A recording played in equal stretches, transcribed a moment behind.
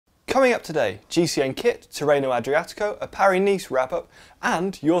Coming up today, GCN Kit, Tirreno-Adriatico, a Paris-Nice wrap-up,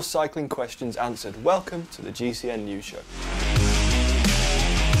 and your cycling questions answered. Welcome to the GCN News Show.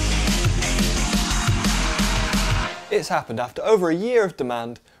 It's happened. After over a year of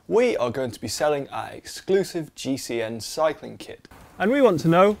demand, we are going to be selling our exclusive GCN cycling kit. And we want to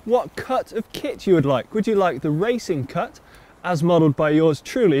know what cut of kit you would like. Would you like the racing cut, as modelled by yours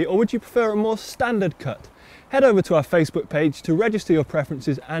truly, or would you prefer a more standard cut? Head over to our Facebook page to register your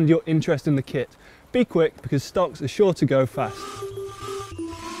preferences and your interest in the kit. Be quick because stocks are sure to go fast.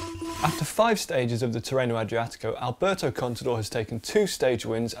 After 5 stages of the Tirreno-Adriatico, Alberto Contador has taken 2 stage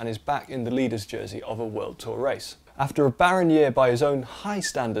wins and is back in the leader's jersey of a World Tour race. After a barren year by his own high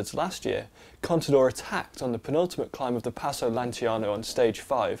standards last year, Contador attacked on the penultimate climb of the Passo Lanciano on stage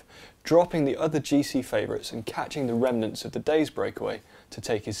 5, dropping the other GC favourites and catching the remnants of the day's breakaway to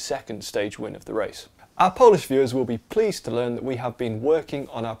take his 2nd stage win of the race. Our Polish viewers will be pleased to learn that we have been working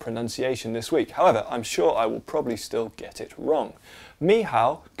on our pronunciation this week. However, I'm sure I will probably still get it wrong.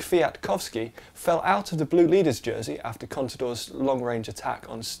 Michał Kwiatkowski fell out of the blue leader's jersey after Contador's long-range attack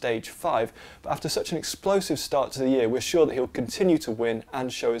on stage 5, but after such an explosive start to the year, we're sure that he'll continue to win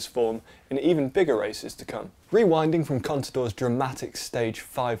and show his form in even bigger races to come. Rewinding from Contador's dramatic stage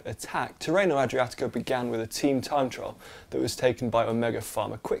 5 attack, Tirreno-Adriatico began with a team time trial that was taken by Omega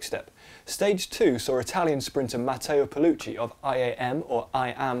Pharma Quickstep. Stage 2 saw Italian sprinter Matteo Palucci of IAM or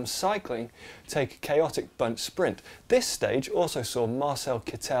I Am Cycling take a chaotic bunch sprint. This stage also saw Marcel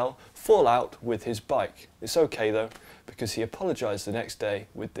Kittel fall out with his bike. It's okay though, because he apologised the next day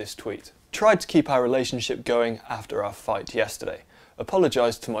with this tweet. Tried to keep our relationship going after our fight yesterday.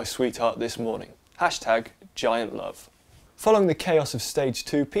 Apologised to my sweetheart this morning. Hashtag giant love. Following the chaos of stage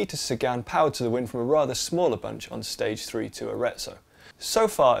 2, Peter Sagan powered to the win from a rather smaller bunch on stage 3 to Arezzo. So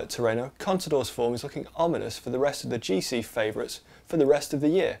far at Tirreno, Contador's form is looking ominous for the rest of the GC favourites for the rest of the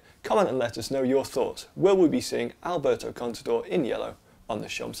year. Comment and let us know your thoughts. Will we be seeing Alberto Contador in yellow on the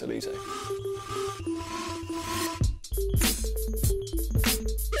Champs-Élysées?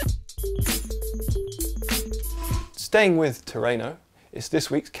 Staying with Tirreno, it's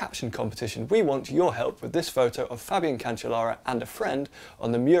this week's caption competition. We want your help with this photo of Fabian Cancellara and a friend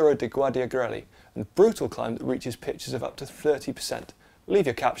on the Muro di Guardiagrelli, a brutal climb that reaches pitches of up to 30%. Leave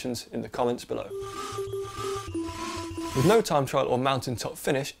your captions in the comments below. With no time trial or mountaintop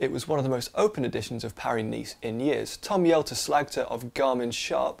finish, it was one of the most open editions of Paris-Nice in years. Tom Jelte Slagter of Garmin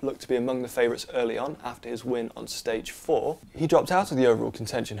Sharp looked to be among the favourites early on after his win on stage 4. He dropped out of the overall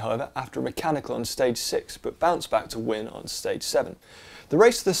contention, however, after a mechanical on stage 6, but bounced back to win on stage 7. The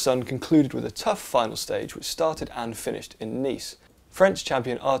Race to the Sun concluded with a tough final stage which started and finished in Nice. French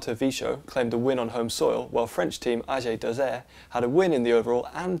champion Arthur Vichot claimed a win on home soil, while French team AG Dozert had a win in the overall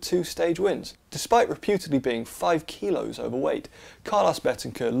and 2 stage wins. Despite reputedly being 5 kilos overweight, Carlos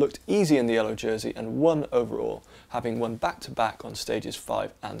Betancur looked easy in the yellow jersey and won overall, having won back-to-back on stages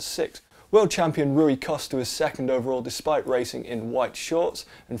 5 and 6. World champion Rui Costa was 2nd overall despite racing in white shorts,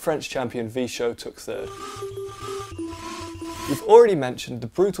 and French champion Vichot took 3rd. We've already mentioned the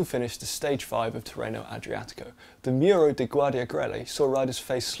brutal finish to stage 5 of Tirreno-Adriatico. The Muro di Guardiagrelli saw riders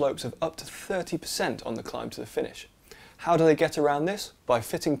face slopes of up to 30% on the climb to the finish. How do they get around this? By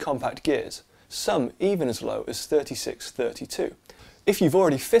fitting compact gears, some even as low as 36-32. If you've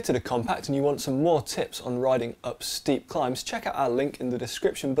already fitted a compact and you want some more tips on riding up steep climbs, check out our link in the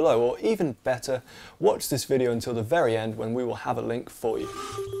description below, or even better, watch this video until the very end when we will have a link for you.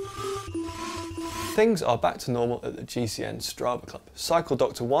 Things are back to normal at the GCN Strava Club. Cycle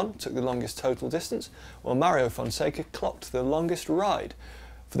Doctor 1 took the longest total distance, while Mario Fonseca clocked the longest ride.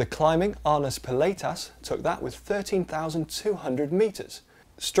 For the climbing, Arnas Piletas took that with 13,200 metres.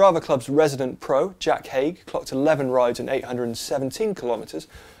 Strava Club's resident pro, Jack Haig, clocked 11 rides and 817 kilometres,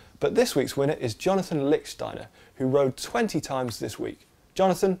 but this week's winner is Jonathan Lichtsteiner, who rode 20 times this week.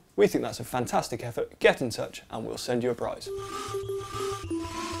 Jonathan, we think that's a fantastic effort. Get in touch and we'll send you a prize.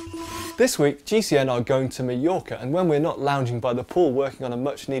 This week, GCN are going to Mallorca, and when we're not lounging by the pool working on a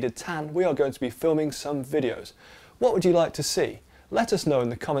much needed tan, we are going to be filming some videos. What would you like to see? Let us know in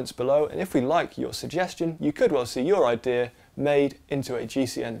the comments below, and if we like your suggestion, you could well see your idea made into a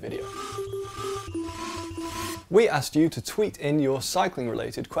GCN video. We asked you to tweet in your cycling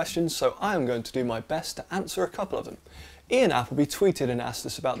related questions, so I am going to do my best to answer a couple of them. Ian Appleby tweeted and asked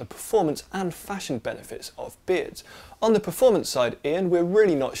us about the performance and fashion benefits of beards. On the performance side, Ian, we're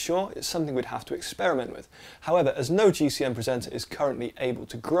really not sure. It's something we'd have to experiment with. However, as no GCN presenter is currently able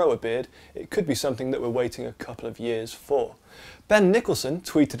to grow a beard, it could be something that we're waiting a couple of years for. Ben Nicholson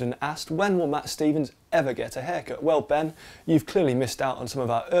tweeted and asked, when will Matt Stevens ever get a haircut? Well, Ben, you've clearly missed out on some of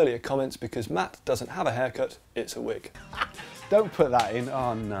our earlier comments because Matt doesn't have a haircut, it's a wig. Don't put that in.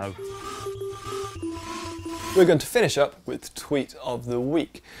 Oh no. We're going to finish up with Tweet of the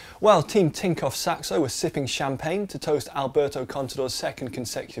Week. While Team Tinkoff Saxo was sipping champagne to toast Alberto Contador's second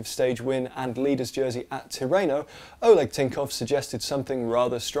consecutive stage win and leader's jersey at Tirreno, Oleg Tinkoff suggested something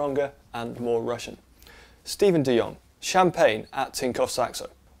rather stronger and more Russian. Stephen de Jong, champagne at Tinkoff Saxo.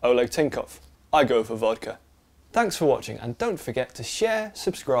 Oleg Tinkoff, I go for vodka. Thanks for watching, and don't forget to share,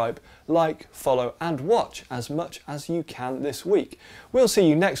 subscribe, like, follow and watch as much as you can this week. We'll see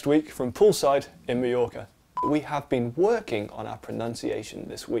you next week from poolside in Mallorca. We have been working on our pronunciation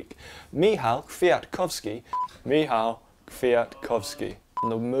this week. Michał Kwiatkowski, on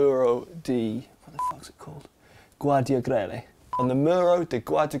the Muro di... what the fuck's it called? Guardiagrele. On the Muro di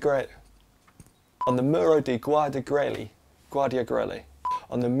Guardiagrele. On the Muro di Guardiagrele. Guardiagrele.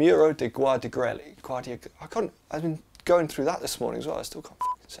 On the Muro di Guardiagrele. I've been going through that this morning as well, I still can't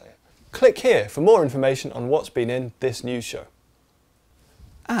fucking say it. Click here for more information on what's been in this news show.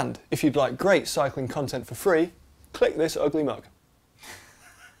 And if you'd like great cycling content for free, click this ugly mug.